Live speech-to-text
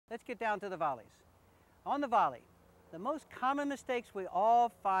let's get down to the volleys. On the volley, the most common mistakes we all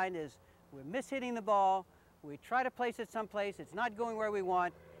find is we're mishitting the ball, we try to place it someplace, it's not going where we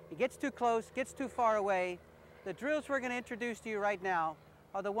want, it gets too close, gets too far away. The drills we're going to introduce to you right now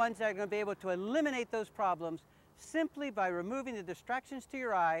are the ones that are going to be able to eliminate those problems simply by removing the distractions to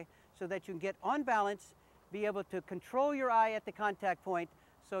your eye so that you can get on balance, be able to control your eye at the contact point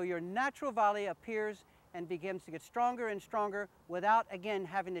so your natural volley appears and begins to get stronger and stronger without, again,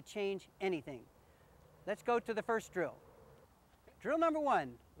 having to change anything. Let's go to the first drill. Drill number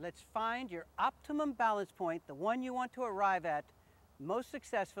one, let's find your optimum balance point, the one you want to arrive at most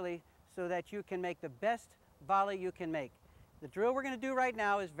successfully so that you can make the best volley you can make. The drill we're going to do right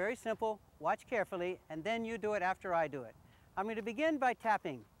now is very simple. Watch carefully, and then you do it after I do it. I'm going to begin by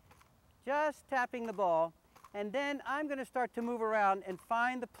tapping, just tapping the ball, and then I'm going to start to move around and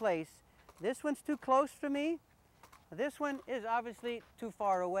find the place. This one's too close for me. This one is obviously too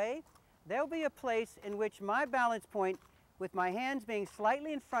far away. There'll be a place in which my balance point, with my hands being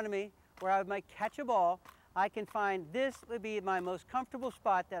slightly in front of me, where I might catch a ball, I can find this would be my most comfortable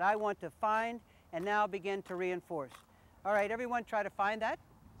spot that I want to find and now begin to reinforce. All right, everyone try to find that.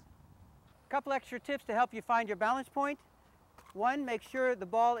 A couple extra tips to help you find your balance point. One, make sure the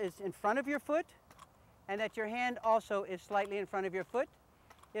ball is in front of your foot and that your hand also is slightly in front of your foot.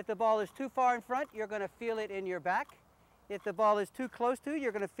 If the ball is too far in front, you're going to feel it in your back. If the ball is too close to,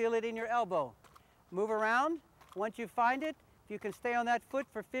 you're going to feel it in your elbow. Move around. Once you find it, if you can stay on that foot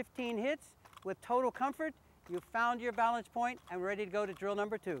for 15 hits with total comfort, you've found your balance point and ready to go to drill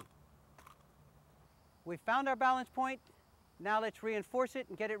number two. We found our balance point. Now let's reinforce it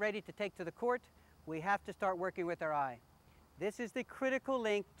and get it ready to take to the court. We have to start working with our eye. This is the critical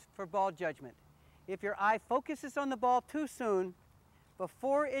link for ball judgment. If your eye focuses on the ball too soon,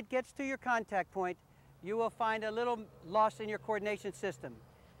 before it gets to your contact point, you will find a little loss in your coordination system.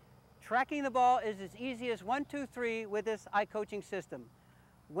 Tracking the ball is as easy as 1, 2, 3 with this eye coaching system.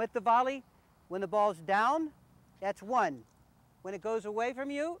 With the volley, when the ball's down, that's 1. When it goes away from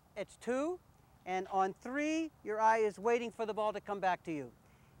you, it's 2. And on 3, your eye is waiting for the ball to come back to you.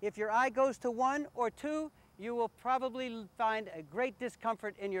 If your eye goes to 1 or 2, you will probably find a great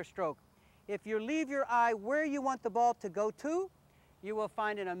discomfort in your stroke. If you leave your eye where you want the ball to go to, you will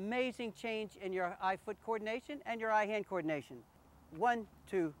find an amazing change in your eye-foot coordination and your eye-hand coordination. 1,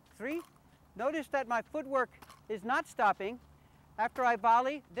 2, 3. Notice that my footwork is not stopping. After I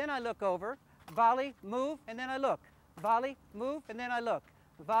volley, then I look over. Volley, move, and then I look. Volley, move, and then I look.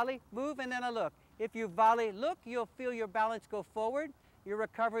 Volley, move, and then I look. If you volley, look, you'll feel your balance go forward. Your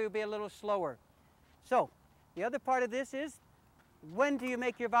recovery will be a little slower. So, the other part of this is, when do you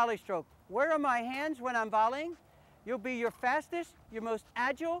make your volley stroke? Where are my hands when I'm volleying? You'll be your fastest, your most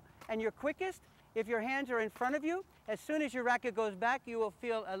agile, and your quickest if your hands are in front of you. As soon as your racket goes back, you will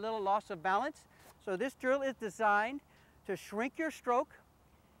feel a little loss of balance. So this drill is designed to shrink your stroke,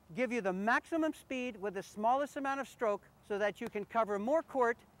 give you the maximum speed with the smallest amount of stroke so that you can cover more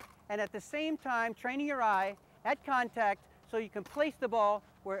court, and at the same time training your eye at contact so you can place the ball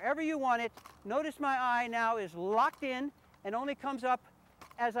wherever you want it. Notice my eye now is locked in and only comes up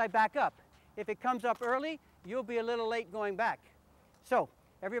as I back up. If it comes up early, you'll be a little late going back. So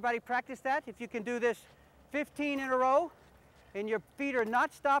everybody practice that. If you can do this 15 in a row and your feet are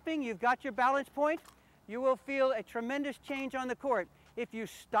not stopping, you've got your balance point, you will feel a tremendous change on the court. If you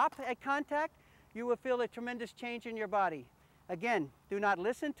stop at contact, you will feel a tremendous change in your body. Again, do not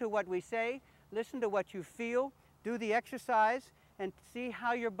listen to what we say, listen to what you feel, do the exercise, and see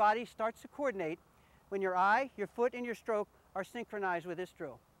how your body starts to coordinate when your eye, your foot, and your stroke are synchronized with this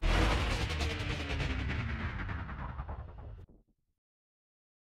drill.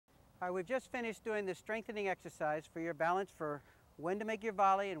 All right, we've just finished doing the strengthening exercise for your balance for when to make your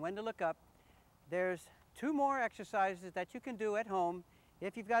volley and when to look up. There's 2 more exercises that you can do at home.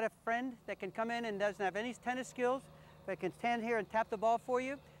 If you've got a friend that can come in and doesn't have any tennis skills, but can stand here and tap the ball for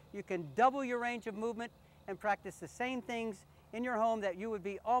you, you can double your range of movement and practice the same things in your home that you would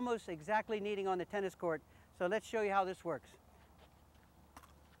be almost exactly needing on the tennis court. So let's show you how this works.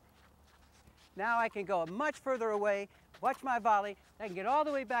 Now I can go much further away, watch my volley, I can get all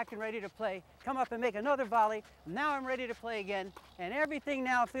the way back and ready to play, come up and make another volley. Now I'm ready to play again, and everything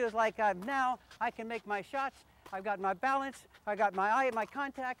now feels like I can make my shots. I've got my balance, I've got my eye at my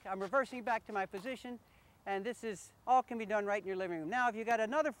contact, I'm reversing back to my position, and this is all can be done right in your living room. Now if you've got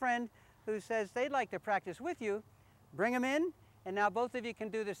another friend who says they'd like to practice with you, bring them in, and now both of you can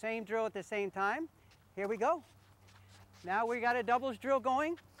do the same drill at the same time. Here we go. Now we got a doubles drill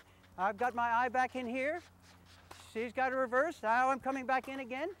going. I've got my eye back in here. She's got a reverse. Now I'm coming back in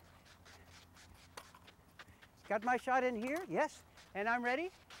again. Got my shot in here, yes, and I'm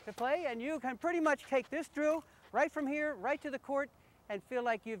ready. to play, and you can pretty much take this drill right from here, right to the court, and feel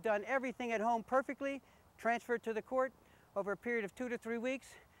like you've done everything at home perfectly, transfer it to the court over a period of 2 to 3 weeks.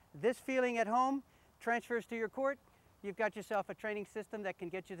 This feeling at home transfers to your court. You've got yourself a training system that can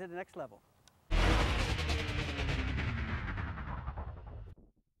get you to the next level.